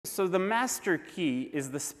So the master key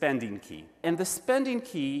is the spending key. And the spending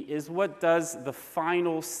key is what does the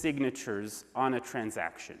final signatures on a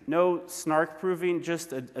transaction. No snark proving,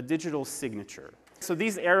 just a digital signature. So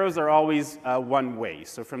these arrows are always one way.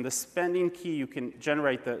 So from the spending key, you can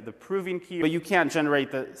generate the proving key, but you can't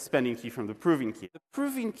generate the spending key from the proving key. The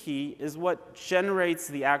proving key is what generates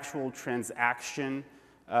the actual transaction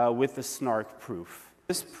with the snark proof.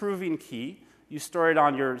 This proving key, you store it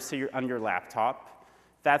on your laptop.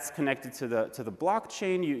 That's connected to the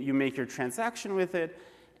blockchain. You make your transaction with it,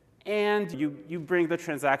 and you bring the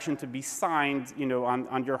transaction to be signed,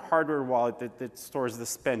 on your hardware wallet that stores the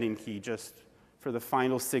spending key just for the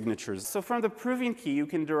final signatures. So from the proving key, you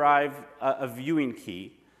can derive a viewing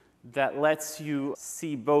key that lets you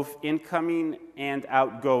see both incoming and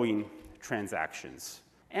outgoing transactions.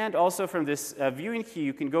 And also from this viewing key,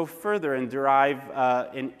 you can go further and derive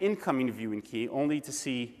an incoming viewing key only to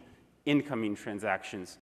see incoming transactions.